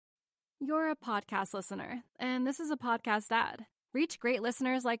You're a podcast listener, and this is a podcast ad. Reach great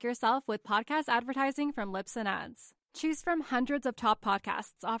listeners like yourself with podcast advertising from Libsyn Ads. Choose from hundreds of top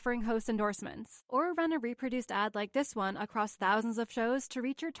podcasts offering host endorsements, or run a reproduced ad like this one across thousands of shows to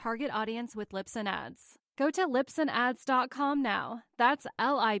reach your target audience with Libsyn Ads. Go to libsynads.com now. That's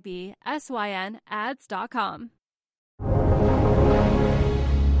LIBSYN ads.com.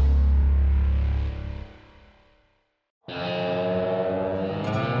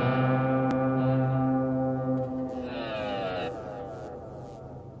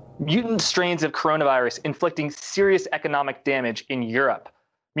 Mutant strains of coronavirus inflicting serious economic damage in Europe.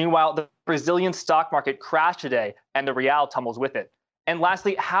 Meanwhile, the Brazilian stock market crashed today and the real tumbles with it. And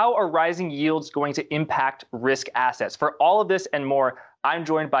lastly, how are rising yields going to impact risk assets? For all of this and more, I'm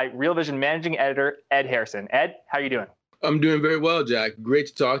joined by Real Vision Managing Editor Ed Harrison. Ed, how are you doing? I'm doing very well, Jack. Great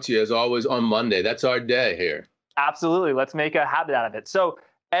to talk to you as always on Monday. That's our day here. Absolutely. Let's make a habit out of it. So,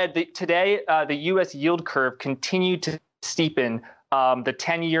 Ed, today, the U.S. yield curve continued to steepen. The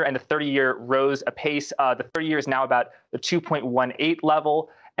 10-year and the 30-year rose apace. The 30-year is now about the 2.18 level,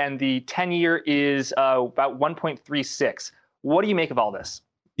 and the 10-year is about 1.36. What do you make of all this?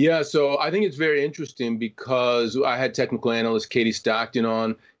 Yeah, so I think it's very interesting because I had technical analyst Katie Stockton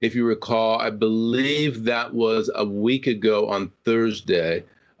on. If you recall, I believe that was a week ago on Thursday,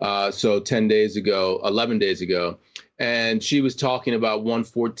 so 11 days ago, and she was talking about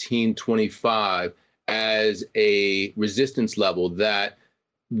 114.25 as a resistance level that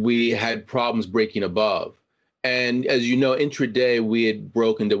we had problems breaking above. And as you know, intraday, we had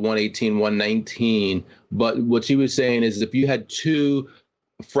broken to 118, 119. But what she was saying is if you had two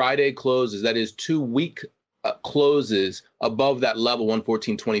Friday closes, that is 2 week closes above that level,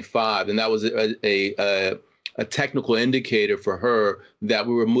 114.25, and that was a technical indicator for her that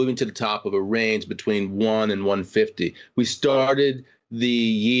we were moving to the top of a range between 1 and 150. We started the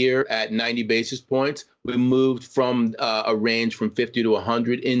year at 90 basis points. We moved from a range from 50 to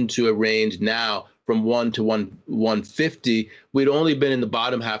 100 into a range now from 1 to 150. We'd only been in the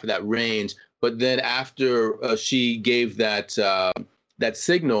bottom half of that range, but then after she gave that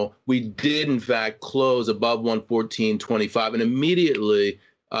signal, we did in fact close above 114.25, and immediately,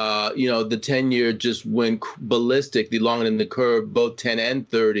 the 10-year just went ballistic. The long end of the curve, both 10 and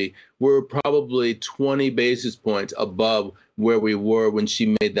 30, were probably 20 basis points above where we were when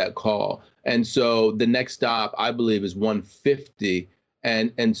she made that call. And so the next stop, I believe, is 150.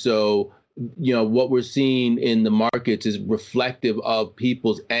 And so, what we're seeing in the markets is reflective of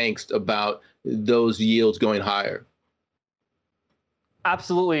people's angst about those yields going higher.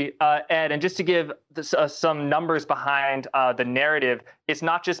 Absolutely, Ed. And just to give some numbers behind the narrative, it's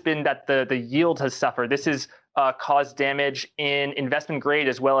not just been that the yield has suffered. This has caused damage in investment grade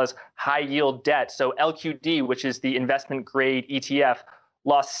as well as high yield debt. So LQD, which is the investment grade ETF,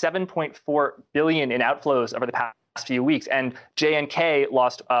 lost $7.4 billion in outflows over the past few weeks. And JNK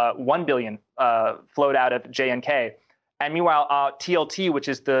lost $1 billion flowed out of JNK. And meanwhile, TLT, which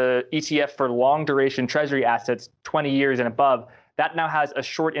is the ETF for long duration treasury assets, 20 years and above, that now has a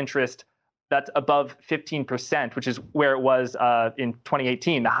short interest that's above 15%, which is where it was in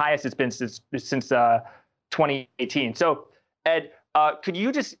 2018, the highest it's been since 2018. So, Ed, could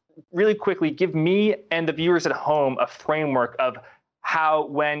you just really quickly give me and the viewers at home a framework of how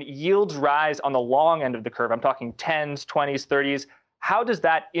when yields rise on the long end of the curve, I'm talking 10s, 20s, 30s, how does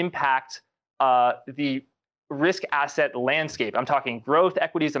that impact the risk asset landscape? I'm talking growth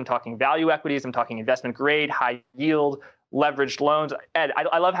equities, I'm talking value equities, I'm talking investment grade, high yield, leveraged loans. Ed,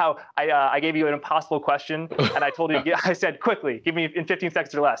 I love how I gave you an impossible question, and I told you, I said, quickly, give me in 15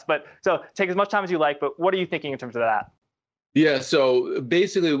 seconds or less. But so take as much time as you like, but what are you thinking in terms of that? Yeah, so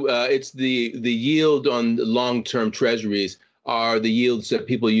basically it's the yield on long-term treasuries are the yields that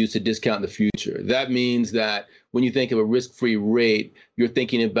people use to discount the future. That means that when you think of a risk-free rate, you're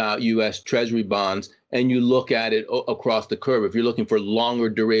thinking about U.S. Treasury bonds, and you look at it across the curve. If you're looking for longer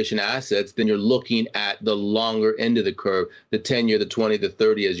duration assets, then you're looking at the longer end of the curve, the 10-year, the 20, the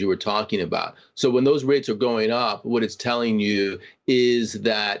 30, as you were talking about. So when those rates are going up, what it's telling you is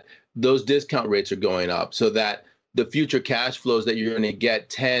that those discount rates are going up, so that the future cash flows that you're going to get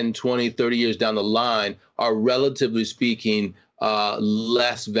 10, 20, 30 years down the line are, relatively speaking,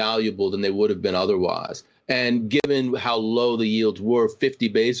 less valuable than they would have been otherwise. And given how low the yields were, 50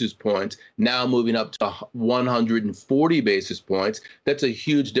 basis points, now moving up to 140 basis points, that's a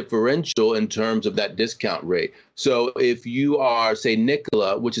huge differential in terms of that discount rate. So if you are, say,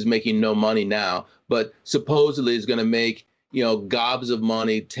 Nikola, which is making no money now, but supposedly is going to make, gobs of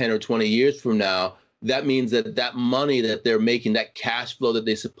money 10 or 20 years from now, that means that that money that they're making, that cash flow that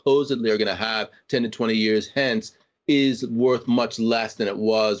they supposedly are going to have 10 to 20 years hence, is worth much less than it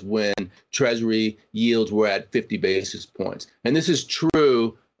was when Treasury yields were at 50 basis points. And this is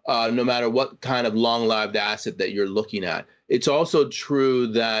true no matter what kind of long-lived asset that you're looking at. It's also true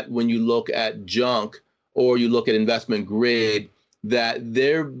that when you look at junk or you look at investment grade, that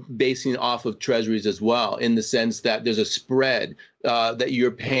they're basing off of treasuries as well, in the sense that there's a spread that you're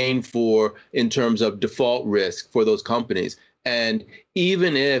paying for in terms of default risk for those companies. And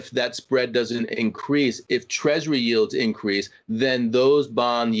even if that spread doesn't increase, if treasury yields increase, then those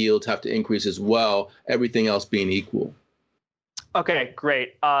bond yields have to increase as well, everything else being equal. Okay,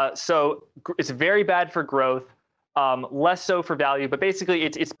 great. So it's very bad for growth, less so for value, but basically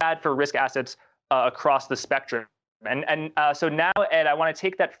it's bad for risk assets across the spectrum. And so now, Ed, I want to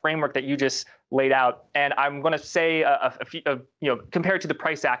take that framework that you just laid out, and I'm going to say a few, compare it to the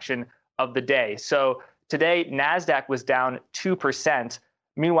price action of the day. So today, NASDAQ was down 2%.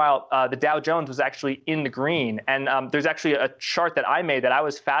 Meanwhile, the Dow Jones was actually in the green. And there's actually a chart that I made that I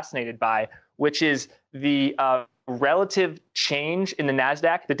was fascinated by, which is the relative change in the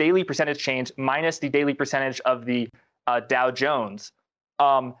NASDAQ, the daily percentage change minus the daily percentage of the Dow Jones.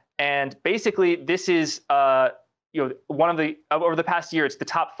 And basically, this is one of the over the past year, it's the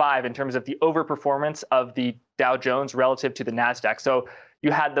top 5 in terms of the overperformance of the Dow Jones relative to the NASDAQ. So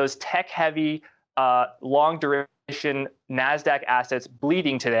you had those tech-heavy, long duration NASDAQ assets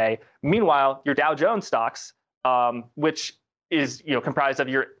bleeding today. Meanwhile, your Dow Jones stocks, which is comprised of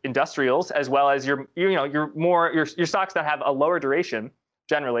your industrials as well as your stocks that have a lower duration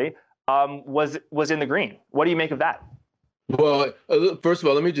generally, was in the green. What do you make of that? Well, first of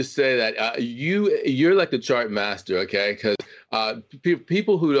all, let me just say that you're like the chart master, okay? Because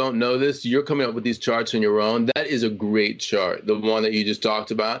people who don't know this, you're coming up with these charts on your own. That is a great chart, the one that you just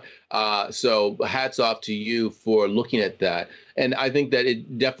talked about. So hats off to you for looking at that. And I think that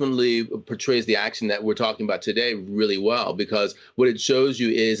it definitely portrays the action that we're talking about today really well, because what it shows you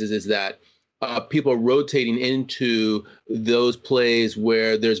is that people are rotating into those plays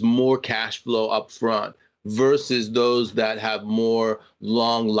where there's more cash flow up front versus those that have more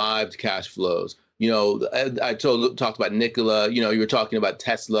long-lived cash flows. I talked about Nikola, you were talking about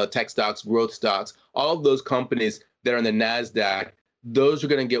Tesla, tech stocks, growth stocks, all of those companies that are in the NASDAQ, those are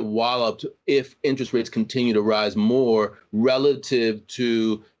going to get walloped if interest rates continue to rise more relative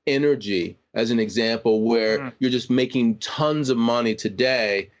to energy, as an example, where you're just making tons of money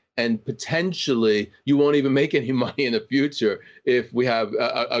today and potentially you won't even make any money in the future if we have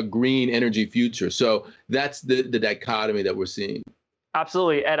a green energy future. So that's the dichotomy that we're seeing.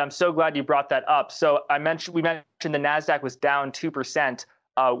 Absolutely, Ed. I'm so glad you brought that up. So we mentioned the NASDAQ was down 2%.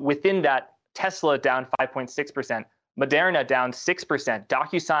 Within that, Tesla down 5.6%, Moderna down 6%,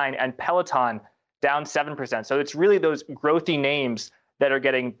 DocuSign and Peloton down 7%. So it's really those growthy names that are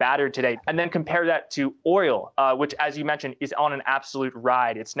getting battered today. And then compare that to oil, which, as you mentioned, is on an absolute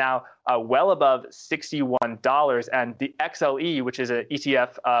ride. It's now well above $61. And the XLE, which is an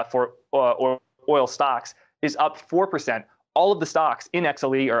ETF for oil stocks, is up 4%. All of the stocks in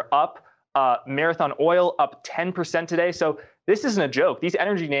XLE are up. Marathon Oil up 10% today. So this isn't a joke. These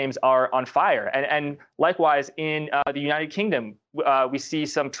energy names are on fire. And likewise, in the United Kingdom, we see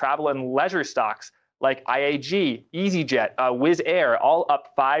some travel and leisure stocks like IAG, EasyJet, Wizz Air, all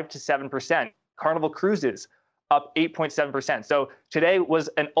up 5 to 7%. Carnival Cruises up 8.7%. So today was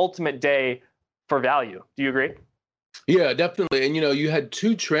an ultimate day for value. Do you agree? Yeah, definitely. And, you had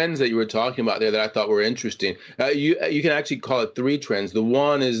 2 trends that you were talking about there that I thought were interesting. You can actually call it 3 trends. The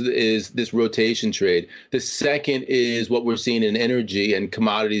one is this rotation trade. The second is what we're seeing in energy and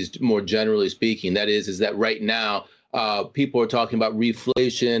commodities, more generally speaking. That is that right now, people are talking about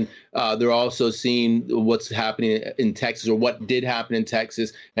reflation. They're also seeing what's happening in Texas, or what did happen in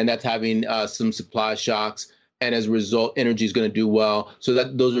Texas, and that's having some supply shocks. And as a result, energy is going to do well. So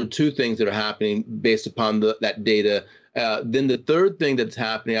those are 2 things that are happening based upon that data. Then the third thing that's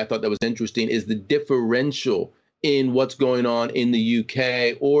happening, I thought that was interesting, is the differential in what's going on in the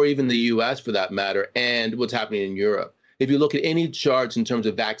UK, or even the US for that matter, and what's happening in Europe. If you look at any charts in terms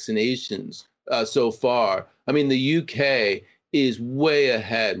of vaccinations so far, I mean, the UK is way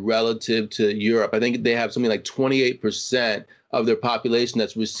ahead relative to Europe. I think they have something like 28% of their population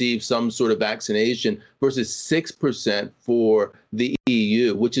that's received some sort of vaccination versus 6% for the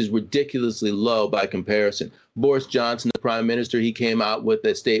EU, which is ridiculously low by comparison. Boris Johnson, the prime minister, he came out with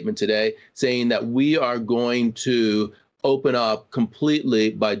a statement today saying that we are going to open up completely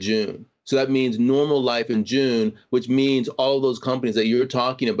by June. So that means normal life in June, which means all those companies that you're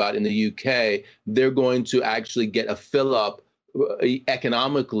talking about in the UK, they're going to actually get a fill up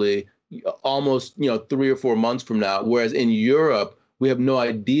economically almost 3 or 4 months from now. Whereas in Europe, we have no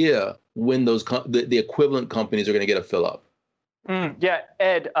idea when those the equivalent companies are going to get a fill up. Yeah,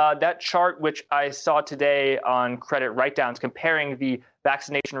 Ed, that chart which I saw today on credit write-downs comparing the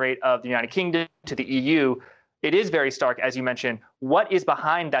vaccination rate of the United Kingdom to the EU, it is very stark, as you mentioned. What is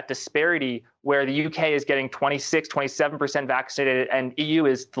behind that disparity where the UK is getting 26, 27% vaccinated and EU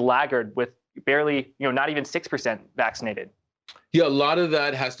is the laggard with barely, not even 6% vaccinated? Yeah, a lot of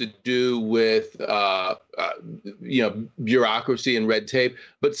that has to do with, bureaucracy and red tape.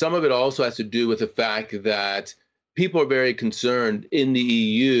 But some of it also has to do with the fact that people are very concerned in the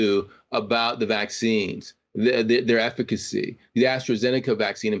EU about the vaccines, their efficacy. The AstraZeneca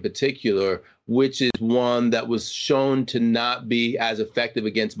vaccine in particular, which is one that was shown to not be as effective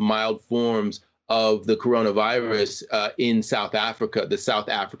against mild forms of the coronavirus in South Africa, the South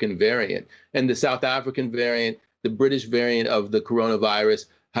African variant. And the South African variant, the British variant of the coronavirus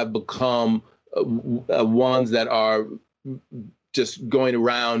have become ones that are just going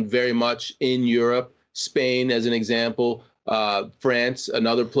around very much in Europe, Spain as an example, France,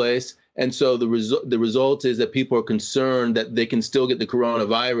 another place. And so the result is that people are concerned that they can still get the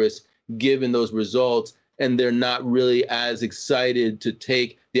coronavirus given those results, and they're not really as excited to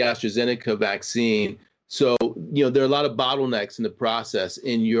take the AstraZeneca vaccine. So, there are a lot of bottlenecks in the process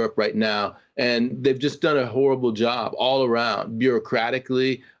in Europe right now, and they've just done a horrible job all around.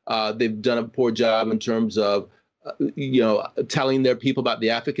 Bureaucratically, they've done a poor job in terms of, telling their people about the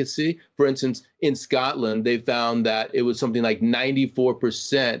efficacy. For instance, in Scotland, they found that it was something like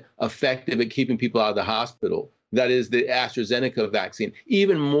 94% effective at keeping people out of the hospital. That is the AstraZeneca vaccine,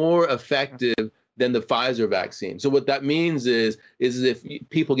 even more effective than the Pfizer vaccine. So what that means is if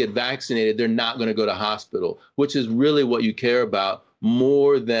people get vaccinated, they're not going to go to hospital, which is really what you care about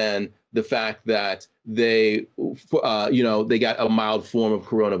more than the fact that they got a mild form of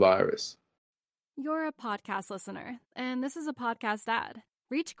coronavirus. You're a podcast listener, and this is a podcast ad.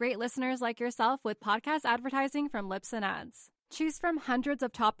 Reach great listeners like yourself with podcast advertising from Libsyn Ads. Choose from hundreds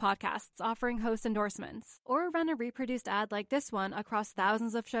of top podcasts offering host endorsements, or run a reproduced ad like this one across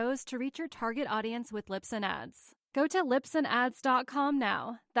thousands of shows to reach your target audience with Libsyn Ads. Go to libsynads.com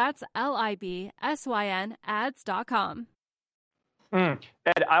now. That's LIBSYN ads.com.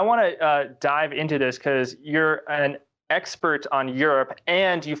 Ed, I want to dive into this because you're an expert on Europe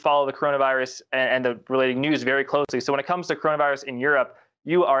and you follow the coronavirus and the related news very closely. So when it comes to coronavirus in Europe,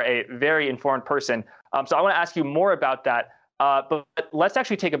 you are a very informed person. So I want to ask you more about that. But let's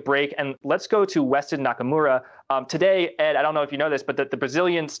actually take a break and let's go to Weston Nakamura. Today, Ed, I don't know if you know this, but the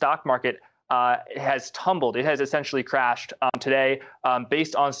Brazilian stock market has tumbled. It has essentially crashed today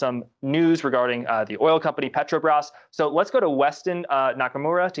based on some news regarding the oil company Petrobras. So let's go to Weston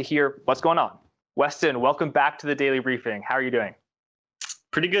Nakamura to hear what's going on. Weston, welcome back to the Daily Briefing. How are you doing?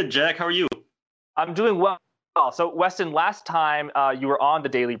 Pretty good, Jack. How are you? I'm doing well. So Weston, last time you were on the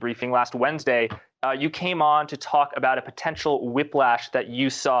Daily Briefing last Wednesday, you came on to talk about a potential whiplash that you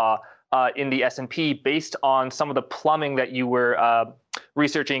saw in the S&P based on some of the plumbing that you were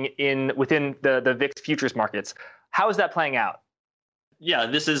researching within the VIX futures markets. How is that playing out? Yeah,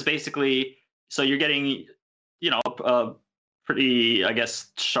 this is basically, so you're getting, pretty, I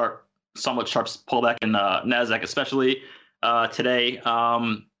guess, somewhat sharp pullback in NASDAQ, especially today.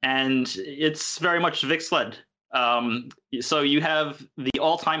 And it's very much VIX-led. So you have the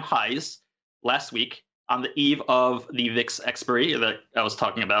all-time highs last week on the eve of the VIX expiry that I was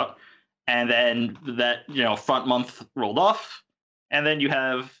talking about. And then that, front month rolled off. And then you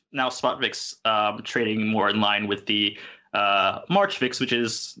have now spot VIX trading more in line with the March VIX, which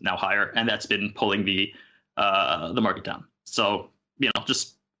is now higher. And that's been pulling the market down. So,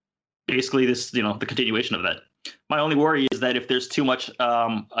 just basically this, the continuation of that. My only worry is that if there's too much,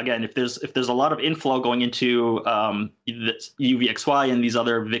 again, if there's a lot of inflow going into UVXY and these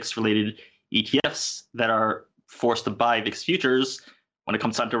other VIX-related ETFs that are forced to buy VIX futures, when it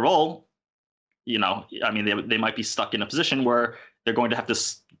comes time to roll, they might be stuck in a position where they're going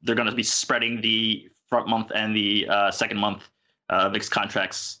to be spreading the front month and the second month VIX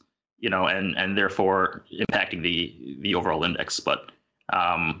contracts, and therefore impacting the overall index. But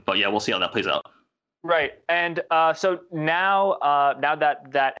yeah, we'll see how that plays out. Right, and so now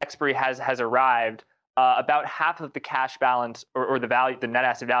that expiry has arrived, about half of the cash balance or the value, the net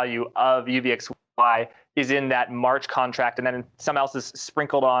asset value of UVXY is in that March contract, and then some else is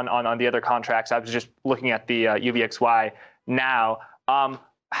sprinkled on the other contracts. I was just looking at the UVXY now.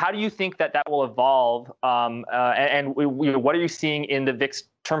 How do you think that will evolve? And what are you seeing in the VIX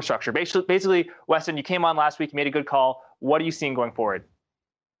term structure? Basically, Weston, you came on last week, you made a good call. What are you seeing going forward?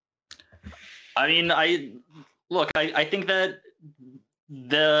 I mean, I think that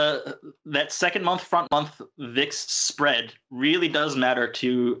that second month, front month VIX spread really does matter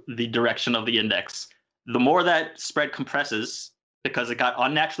to the direction of the index. The more that spread compresses, because it got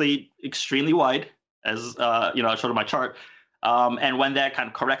unnaturally extremely wide, as I showed on my chart, and when that kind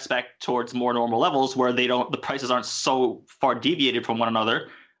of corrects back towards more normal levels where the prices aren't so far deviated from one another,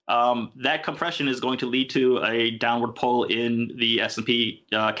 that compression is going to lead to a downward pull in the S&P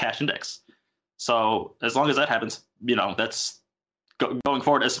cash index. So as long as that happens, that's going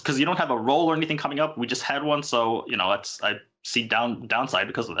forward, because you don't have a roll or anything coming up. We just had one, so I see downside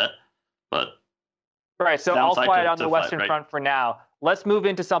because of that. But right, so all quiet on the Western front for now. Let's move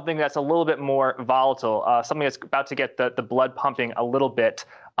into something that's a little bit more volatile, something that's about to get the blood pumping a little bit.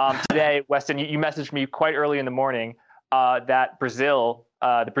 Today, Weston, you messaged me quite early in the morning that Brazil,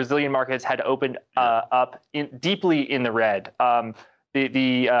 the Brazilian markets had opened up deeply in the red. The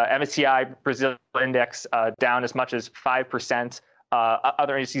MSCI Brazil index down as much as 5%.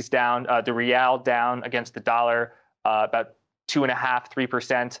 Other indices down. The real down against the dollar about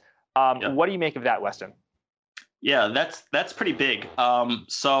 2.5%, 3%. What do you make of that, Weston? Yeah, that's pretty big.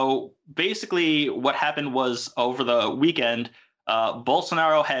 So basically, what happened was over the weekend,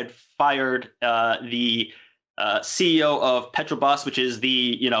 Bolsonaro had fired the CEO of Petrobras, which is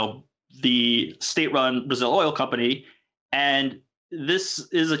the state-run Brazil oil company, and this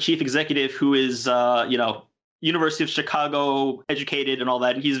is a chief executive who is University of Chicago educated and all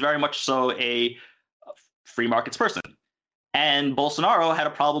that, and he's very much so a free markets person. And Bolsonaro had a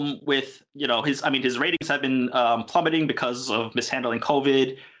problem with, his ratings have been plummeting because of mishandling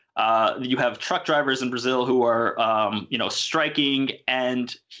COVID. You have truck drivers in Brazil who are, striking,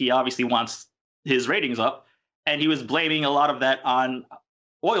 and he obviously wants his ratings up. And he was blaming a lot of that on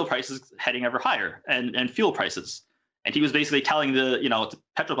oil prices heading ever higher and fuel prices. And he was basically telling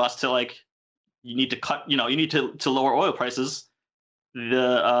Petrobras to you need to cut, you need to lower oil prices.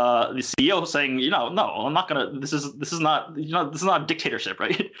 The CEO saying, no, I'm not gonna. This is not a dictatorship,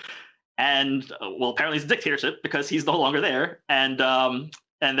 right? And apparently it's a dictatorship because he's no longer there. And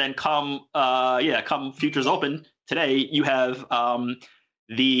then come futures open today, you have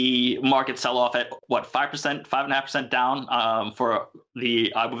the market sell off at 5%, 5.5% down for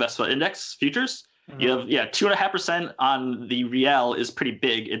the Ibovespa index futures. You have 2.5% on the real is pretty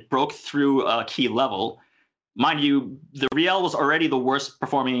big. It broke through a key level. Mind you, the real was already the worst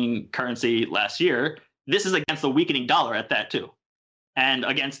performing currency last year. This is against the weakening dollar at that too, and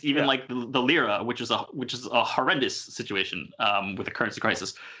against even the lira, which is a horrendous situation with the currency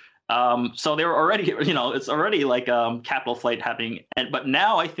crisis. So they were already, it's already capital flight happening. But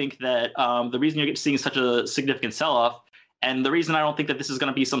now I think that the reason you're seeing such a significant sell-off, and the reason I don't think that this is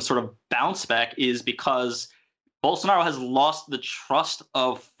going to be some sort of bounce back, is because Bolsonaro has lost the trust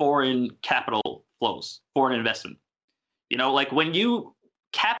of foreign capital flows, foreign investment. When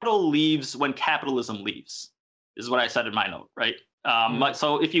capital leaves, when capitalism leaves, is what I said in my note, right?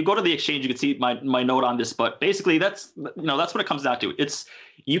 So if you go to the exchange, you can see my note on this. But basically, that's what it comes down to. It's,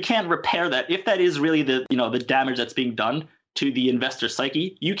 you can't repair that. If that is really the damage that's being done to the investor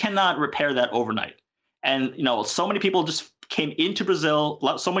psyche, you cannot repair that overnight. And so many people just came into Brazil.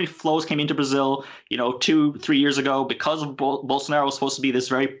 So many flows came into Brazil, 2-3 years ago, because of Bolsonaro was supposed to be this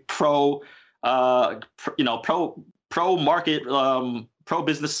very pro market, pro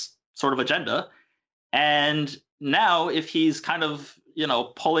business sort of agenda. And now, if he's kind of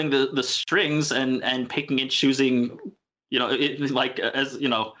pulling the strings and picking and choosing, like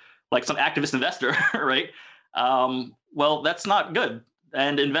some activist investor, right? Well, that's not good,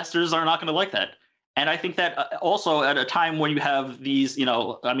 and investors are not going to like that. And I think that also at a time when you have these,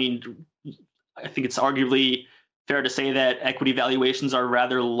 I think it's arguably fair to say that equity valuations are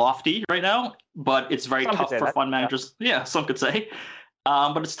rather lofty right now, but it's very tough for fund managers. Yeah, some could say.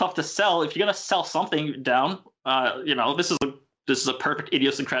 But it's tough to sell. If you're going to sell something down, this is a perfect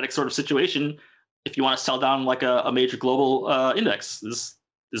idiosyncratic sort of situation. If you want to sell down like a major global index, this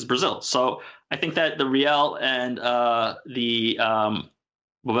is Brazil. So I think that the real and the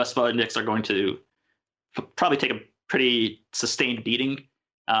Bovespa index are going to probably take a pretty sustained beating,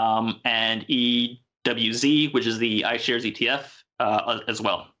 and EWZ, which is the iShares ETF, as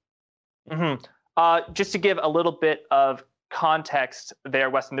well. Just to give a little bit of context there,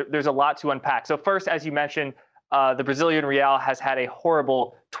 Weston, there's a lot to unpack. So first, as you mentioned, the Brazilian real has had a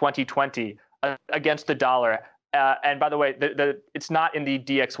horrible 2020 against the dollar. And by the way, it's not in the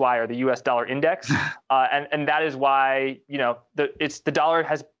DXY or the US dollar index. And that is why, the dollar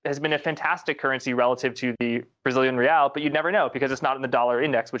has been a fantastic currency relative to the Brazilian real, but you never know because it's not in the dollar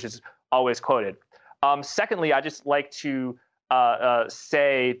index, which is always quoted. Secondly, I just like to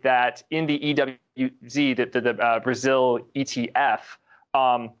say that in the EWZ, the Brazil ETF,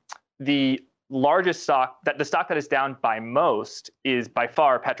 the largest stock, the stock that is down by most, is by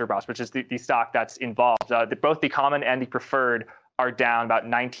far Petrobras, which is the stock that's involved. Both the common and the preferred are down about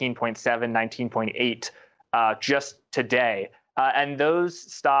 19.7, 19.8 just today. And those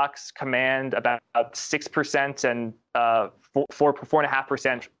stocks command about 6% and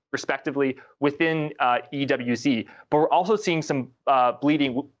 4.5% respectively within EWZ. But we're also seeing some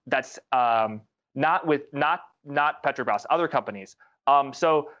bleeding that's not Petrobras, other companies.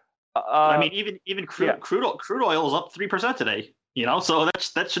 I mean, even crude oil is up 3% today. So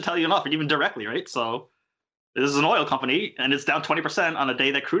that should tell you enough, even directly, right? So this is an oil company, and it's down 20% on a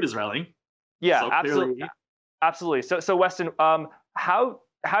day that crude is rallying. Yeah, so absolutely. Absolutely. So Weston, how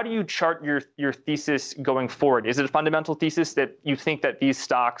do you chart your thesis going forward? Is it a fundamental thesis that you think that these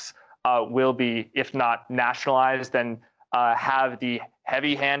stocks will be, if not nationalized, then have the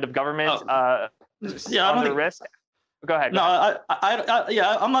heavy hand of government on their wrist? Go ahead. No,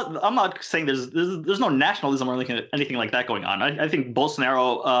 I'm not saying there's no nationalism or anything like that going on. I think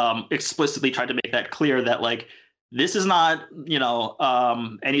Bolsonaro explicitly tried to make that clear that like this is not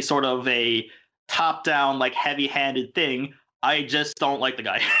any sort of a top-down like heavy-handed thing. I just don't like the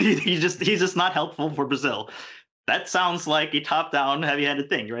guy. he's just not helpful for Brazil. That sounds like a top-down, heavy-handed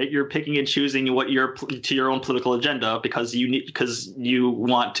thing, right? You're picking and choosing what to your own political agenda because you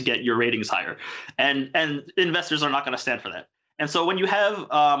want to get your ratings higher, and investors are not going to stand for that. And so when you have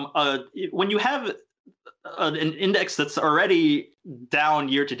an index that's already down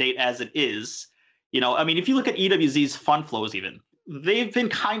year to date as it is, I mean, if you look at EWZ's fund flows, even they've been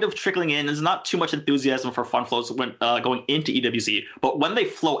kind of trickling in. There's not too much enthusiasm for fund flows when going into EWZ, but when they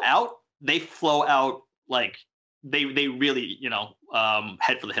flow out like they really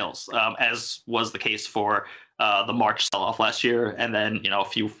head for the hills, as was the case for the March sell-off last year, and then a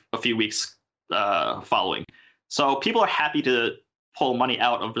few weeks following. So people are happy to pull money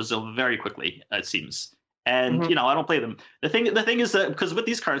out of Brazil very quickly, it seems. And I don't blame them. The thing is that because with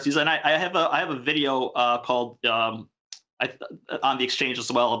these currencies, and I have a video called on the exchange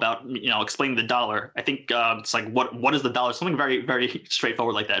as well about explaining the dollar. I think it's like what is the dollar? Something very, very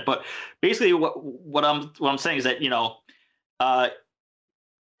straightforward like that. But basically, what I'm saying is that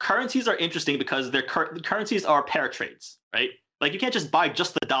currencies are interesting because currencies are pair trades, right? Like you can't just buy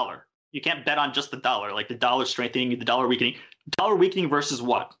just the dollar. You can't bet on just the dollar, like the dollar strengthening, the dollar weakening. Dollar weakening versus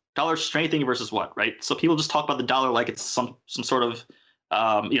what? Dollar strengthening versus what, right? So people just talk about the dollar like it's some sort of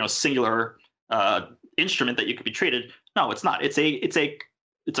singular instrument that you could be traded. No, it's not. It's a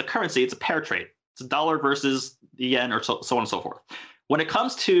currency. It's a pair trade. It's a dollar versus the yen, or so on and so forth. When it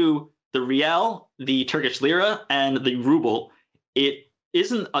comes to the real, the Turkish lira, and the ruble, it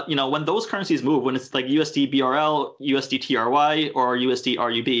isn't. When those currencies move, when it's like USD BRL, USD TRY, or USD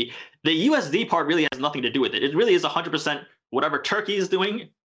RUB, the USD part really has nothing to do with it. It really is 100% whatever Turkey is doing,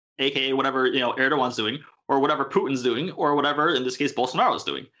 aka whatever Erdogan's doing, or whatever Putin's doing, or whatever in this case Bolsonaro is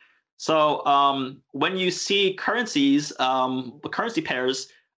doing. So when you see currencies, currency pairs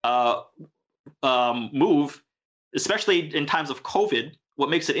move, especially in times of COVID, what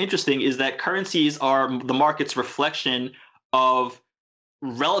makes it interesting is that currencies are the market's reflection of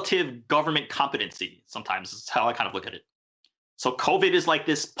relative government competency. Sometimes is how I kind of look at it. So COVID is like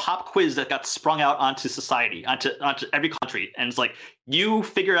this pop quiz that got sprung out onto society, onto every country. And it's like, you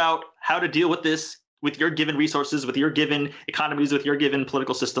figure out how to deal with this with your given resources, with your given economies, with your given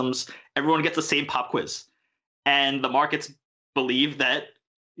political systems. Everyone gets the same pop quiz. And the markets believe that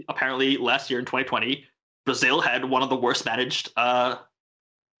apparently last year in 2020, Brazil had one of the worst managed, COVID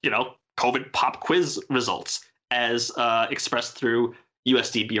pop quiz results as expressed through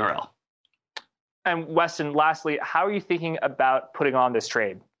USD BRL. And Weston, lastly, how are you thinking about putting on this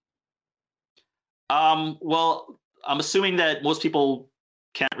trade? Well, I'm assuming that most people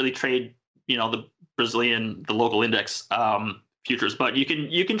can't really trade, the local index futures, but you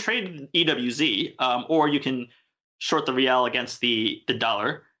can trade EWZ, or you can short the real against the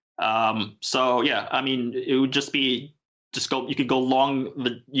dollar. So yeah, I mean, it would you could go long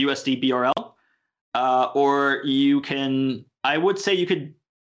the USD BRL, or I would say you could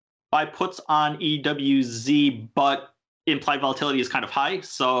buy puts on EWZ, but implied volatility is kind of high.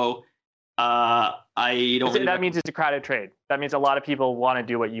 So I don't. That means it's a crowded trade. That means a lot of people want to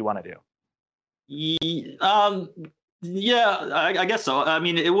do what you want to do. Yeah, I guess so. I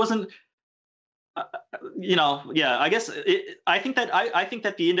mean, it wasn't. Yeah, I guess I think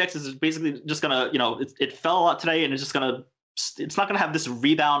that the index is basically just gonna, it fell a lot today, and it's not gonna have this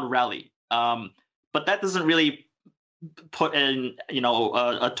rebound rally. But that doesn't really put in,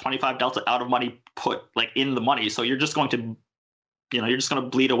 a 25 delta out of money put like in the money. So you're just going to,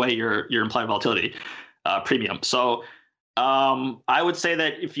 bleed away your implied volatility premium. So I would say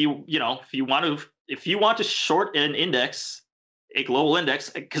that if you want to short an index, a global index,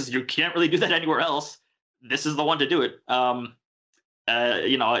 because you can't really do that anywhere else, this is the one to do it.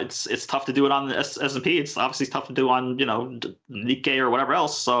 It's tough to do it on the S&P. It's obviously tough to do on Nikkei or whatever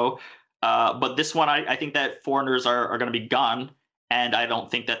else. So, but this one, I think that foreigners are going to be gone, and I don't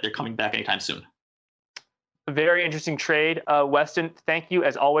think that they're coming back anytime soon. Very interesting trade. Weston, thank you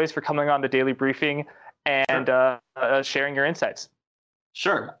as always for coming on the Daily Briefing and sharing your insights.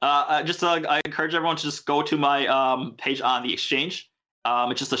 Sure. I encourage everyone to just go to my page on the exchange.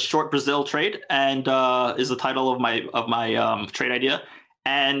 It's just a short Brazil trade, and is the title of my trade idea.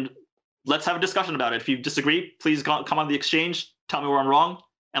 And let's have a discussion about it. If you disagree, please come on the exchange, tell me where I'm wrong,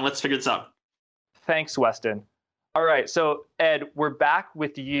 and let's figure this out. Thanks, Weston. All right. So, Ed, we're back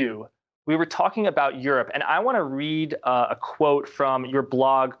with you. We were talking about Europe, and I want to read a quote from your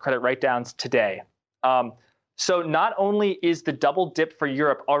blog, Credit Write-Downs, today. So not only is the double dip for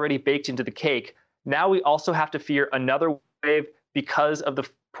Europe already baked into the cake, now we also have to fear another wave because of the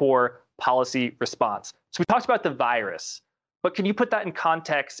poor policy response. So we talked about the virus, but can you put that in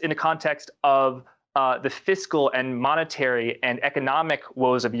the context of the fiscal and monetary and economic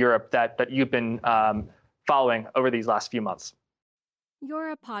woes of Europe that you've been following over these last few months?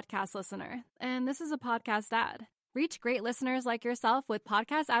 You're a podcast listener, and this is a podcast ad. Reach great listeners like yourself with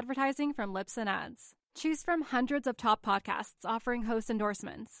podcast advertising from Libsyn Ads. Choose from hundreds of top podcasts offering host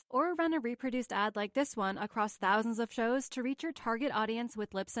endorsements, or run a reproduced ad like this one across thousands of shows to reach your target audience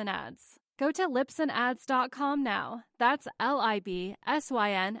with Libsyn Ads. Go to libsynads.com now. That's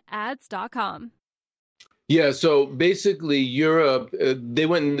LIBSYN ads.com. Yeah, so basically Europe, they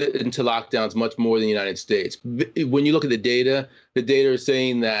went into lockdowns much more than the United States. When you look at the data is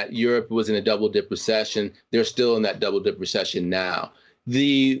saying that Europe was in a double dip recession. They're still in that double dip recession now.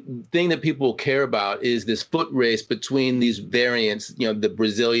 The thing that people care about is this foot race between these variants, the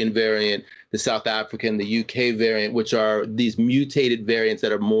Brazilian variant, the South African, the UK variant, which are these mutated variants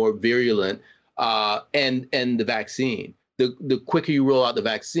that are more virulent, and the vaccine. The quicker you roll out the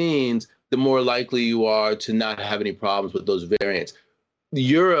vaccines, the more likely you are to not have any problems with those variants.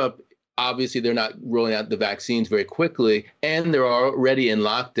 Europe, obviously, they're not rolling out the vaccines very quickly, and they're already in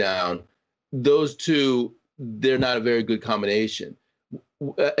lockdown. Those two, they're not a very good combination.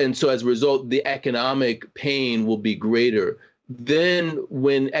 And so as a result, the economic pain will be greater. Then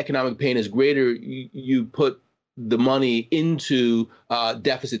when economic pain is greater, you put the money into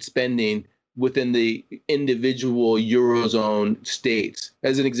deficit spending within the individual Eurozone states.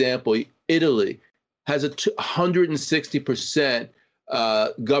 As an example, Italy has a 160%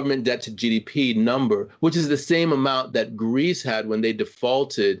 government debt to GDP number, which is the same amount that Greece had when they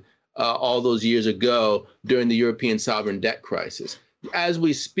defaulted all those years ago during the European sovereign debt crisis. As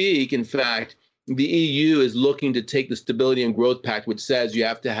we speak, in fact, the EU is looking to take the Stability and Growth Pact, which says you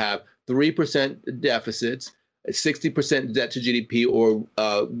have to have 3% deficits, 60% debt to GDP, or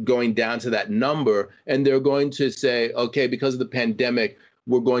going down to that number. And they're going to say, okay, because of the pandemic,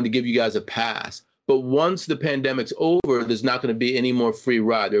 we're going to give you guys a pass. But once the pandemic's over, there's not going to be any more free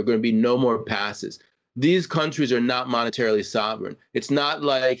ride. There are going to be no more passes. These countries are not monetarily sovereign. It's not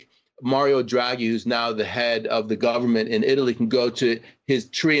like Mario Draghi, who's now the head of the government in Italy, can go to his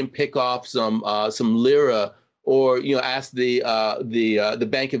tree and pick off some lira, or ask the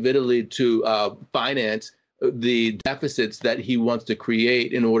Bank of Italy to finance the deficits that he wants to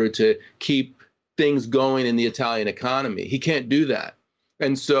create in order to keep things going in the Italian economy. He can't do that.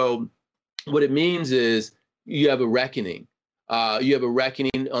 And so what it means is you have a reckoning. You have a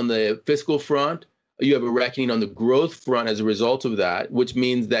reckoning on the fiscal front. You have a reckoning on the growth front as a result of that, which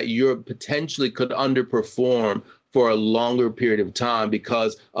means that Europe potentially could underperform for a longer period of time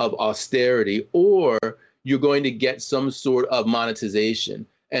because of austerity, or you're going to get some sort of monetization.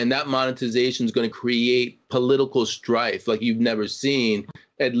 And that monetization is going to create political strife like you've never seen,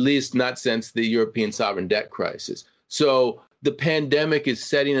 at least not since the European sovereign debt crisis. So the pandemic is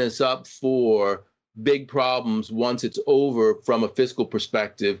setting us up for big problems once it's over from a fiscal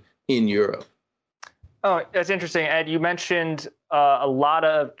perspective in Europe. Oh, that's interesting. Ed, you mentioned a lot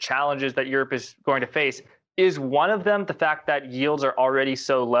of challenges that Europe is going to face. Is one of them the fact that yields are already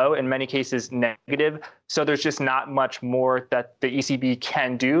so low, in many cases negative, so there's just not much more that the ECB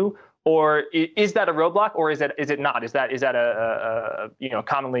can do? Or is that a roadblock, or is it not? Is that a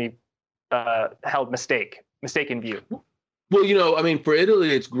commonly held mistaken view? Well, for Italy,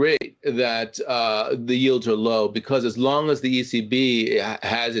 it's great that the yields are low, because as long as the ECB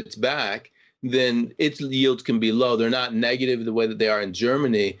has its back, then its yields can be low. They're not negative the way that they are in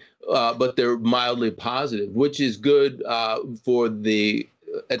Germany, but they're mildly positive, which is good for the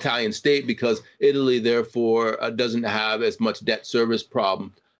Italian state because Italy, therefore, doesn't have as much debt service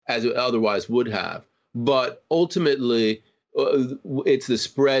problem as it otherwise would have. But ultimately, it's the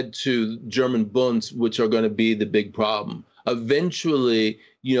spread to German bunds which are going to be the big problem. Eventually,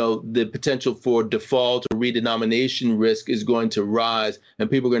 the potential for default or redenomination risk is going to rise, and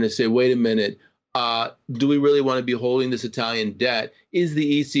people are going to say, wait a minute, do we really want to be holding this Italian debt? Is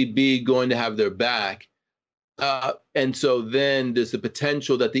the ECB going to have their back? And so then there's the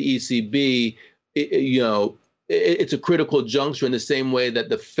potential that the ECB, it's a critical juncture in the same way that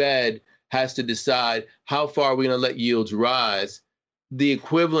the Fed has to decide how far are we going to let yields rise. The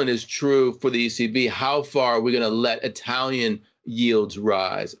equivalent is true for the ECB. How far are we going to let Italian yields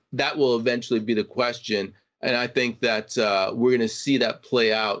rise? That will eventually be the question. And I think that we're going to see that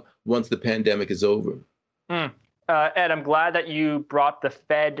play out once the pandemic is over. Ed, I'm glad that you brought the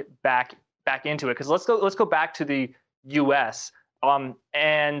Fed back into it, because let's go back to the U.S.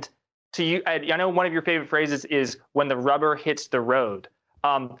 And to you, I know one of your favorite phrases is when the rubber hits the road.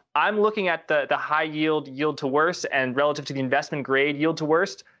 I'm looking at the high yield to worst and relative to the investment grade yield to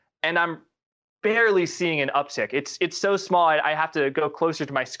worst, and I'm barely seeing an uptick. It's so small. I have to go closer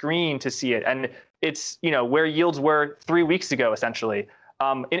to my screen to see it, and it's where yields were 3 weeks ago essentially.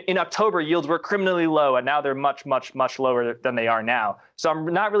 In October, yields were criminally low, and now they're much, much, much lower than they are now. So I'm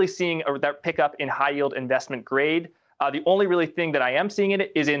not really seeing that pickup in high yield investment grade. The only really thing that I am seeing in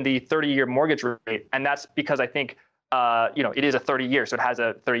it is in the 30-year mortgage rate, and that's because I think it is a 30-year, so it has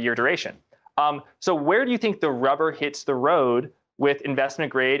a 30-year duration. So where do you think the rubber hits the road with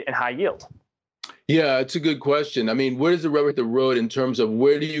investment grade and high yield? Yeah, it's a good question. I mean, where does the rubber hit the road in terms of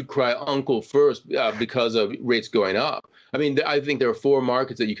where do you cry uncle first because of rates going up? I mean, I think there are four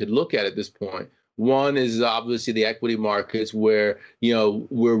markets that you could look at this point. One is obviously the equity markets where,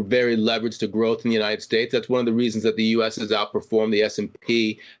 we're very leveraged to growth in the United States. That's one of the reasons that the U.S. has outperformed. The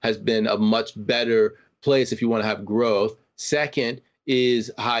S&P has been a much better place if you want to have growth. Second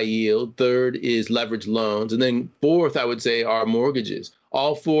is high yield. Third is leveraged loans. And then fourth, I would say, are mortgages.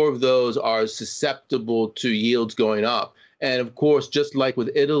 All four of those are susceptible to yields going up. And of course, just like with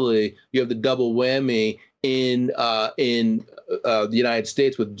Italy, you have the double whammy in the United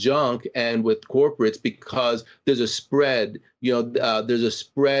States with junk and with corporates because there's a spread. There's a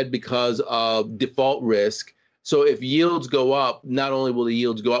spread because of default risk. So if yields go up, not only will the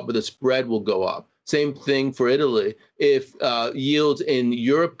yields go up, but the spread will go up. Same thing for Italy. If yields in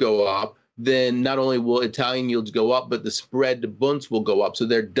Europe go up, then not only will Italian yields go up, but the spread to bunds will go up. So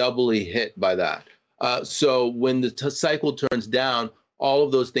they're doubly hit by that. So when the cycle turns down, all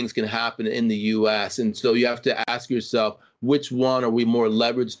of those things can happen in the U.S. And so you have to ask yourself, which one are we more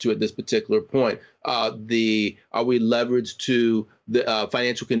leveraged to at this particular point? Are we leveraged to the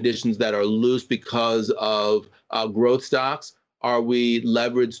financial conditions that are loose because of growth stocks? Are we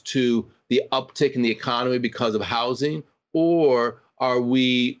leveraged to the uptick in the economy because of housing? Or are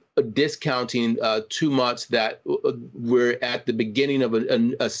we discounting too much that we're at the beginning of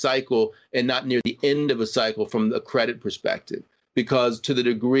a cycle and not near the end of a cycle from the credit perspective? Because to the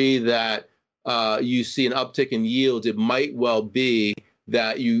degree that you see an uptick in yields, it might well be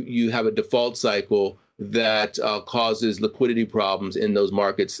that you have a default cycle that causes liquidity problems in those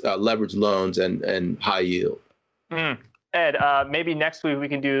markets, leveraged loans and high yield. Ed, maybe next week we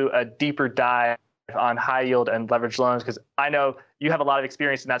can do a deeper dive on high yield and leveraged loans, because I know you have a lot of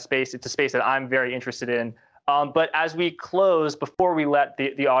experience in that space. It's a space that I'm very interested in. But as we close, before we let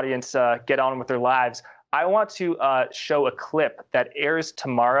the audience get on with their lives, I want to show a clip that airs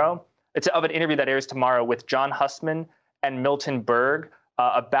tomorrow. It's of an interview that airs tomorrow with John Hussman and Milton Berg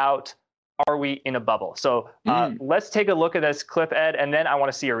about are we in a bubble? So let's take a look at this clip, Ed, and then I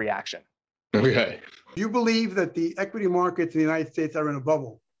want to see a reaction. Okay. Do you believe that the equity markets in the United States are in a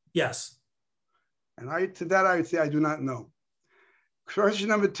bubble? Yes. And I would say I do not know. Question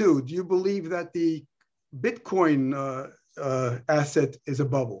number two, do you believe that the Bitcoin asset is a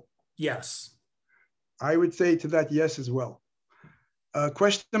bubble? Yes. I would say to that yes as well.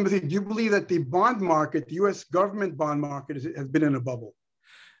 Question number three, do you believe that the bond market, the US government bond market has been in a bubble?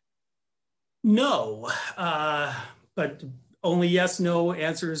 No, but only yes, no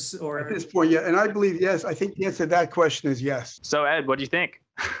answers or... At this point, yeah, and I believe yes. I think the answer to that question is yes. So Ed, what do you think?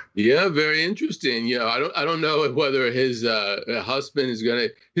 Yeah, very interesting. Yeah, I don't know whether his husband is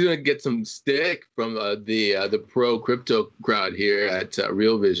he's gonna get some stick from the pro crypto crowd here at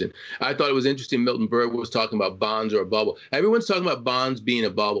Real Vision. I thought it was interesting. Milton Berg was talking about bonds or a bubble. Everyone's talking about bonds being a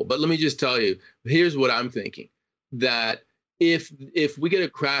bubble, but let me just tell you, here's what I'm thinking: that if we get a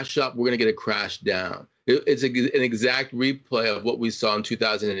crash up, we're gonna get a crash down. It's an exact replay of what we saw in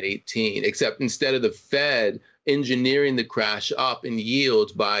 2018, except instead of the Fed engineering the crash up in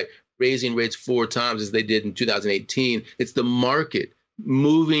yields by raising rates 4 times as they did in 2018. It's the market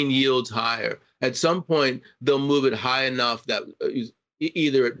moving yields higher. At some point, they'll move it high enough that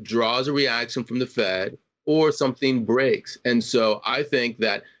either it draws a reaction from the Fed or something breaks. And so I think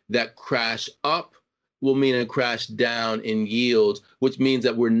that that crash up will mean a crash down in yields, which means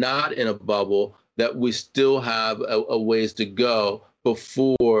that we're not in a bubble, that we still have a ways to go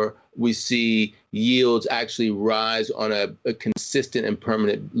before we see yields actually rise on a consistent and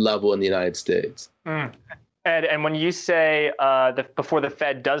permanent level in the United States. Ed, and when you say before the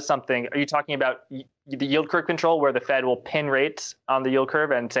Fed does something, are you talking about the yield curve control, where the Fed will pin rates on the yield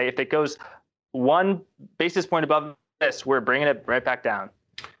curve and say if it goes 1 basis point above this, we're bringing it right back down?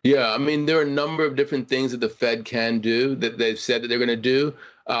 Yeah, I mean, there are a number of different things that the Fed can do that they've said that they're going to do.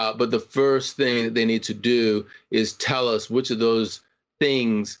 But the first thing that they need to do is tell us which of those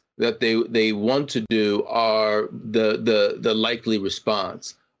things that they want to do are the likely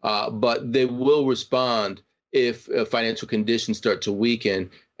response. But they will respond if financial conditions start to weaken.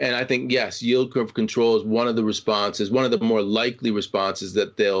 And I think, yes, yield curve control is one of the responses, one of the more likely responses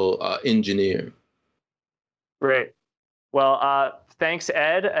that they'll engineer. Great. Well, thanks,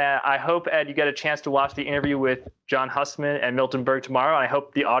 Ed. I hope, Ed, you get a chance to watch the interview with John Hussman and Milton Berg tomorrow. And I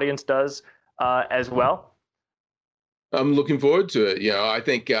hope the audience does as well. I'm looking forward to it. You know, I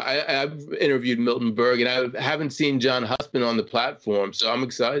think I've interviewed Milton Berg, and I haven't seen John Hussman on the platform, so I'm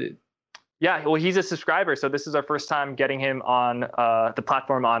excited. Yeah, well, he's a subscriber, so this is our first time getting him on the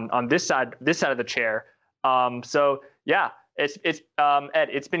platform on this side of the chair. So yeah, it's Ed,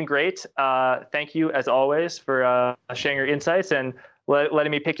 it's been great. Thank you as always for sharing your insights and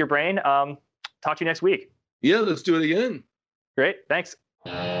letting me pick your brain. Talk to you next week. Yeah, let's do it again. Great, thanks.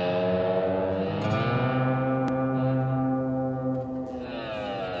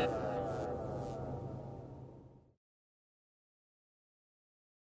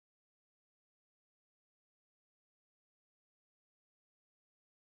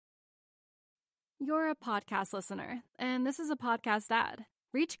 You're a podcast listener, and this is a podcast ad.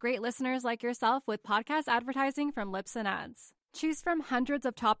 Reach great listeners like yourself with podcast advertising from Libsyn Ads. Choose from hundreds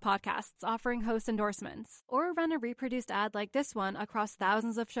of top podcasts offering host endorsements, or run a reproduced ad like this one across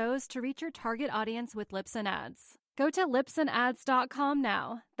thousands of shows to reach your target audience with Libsyn Ads. Go to libsynads.com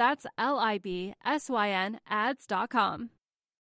now. That's LIBSYN ads.com.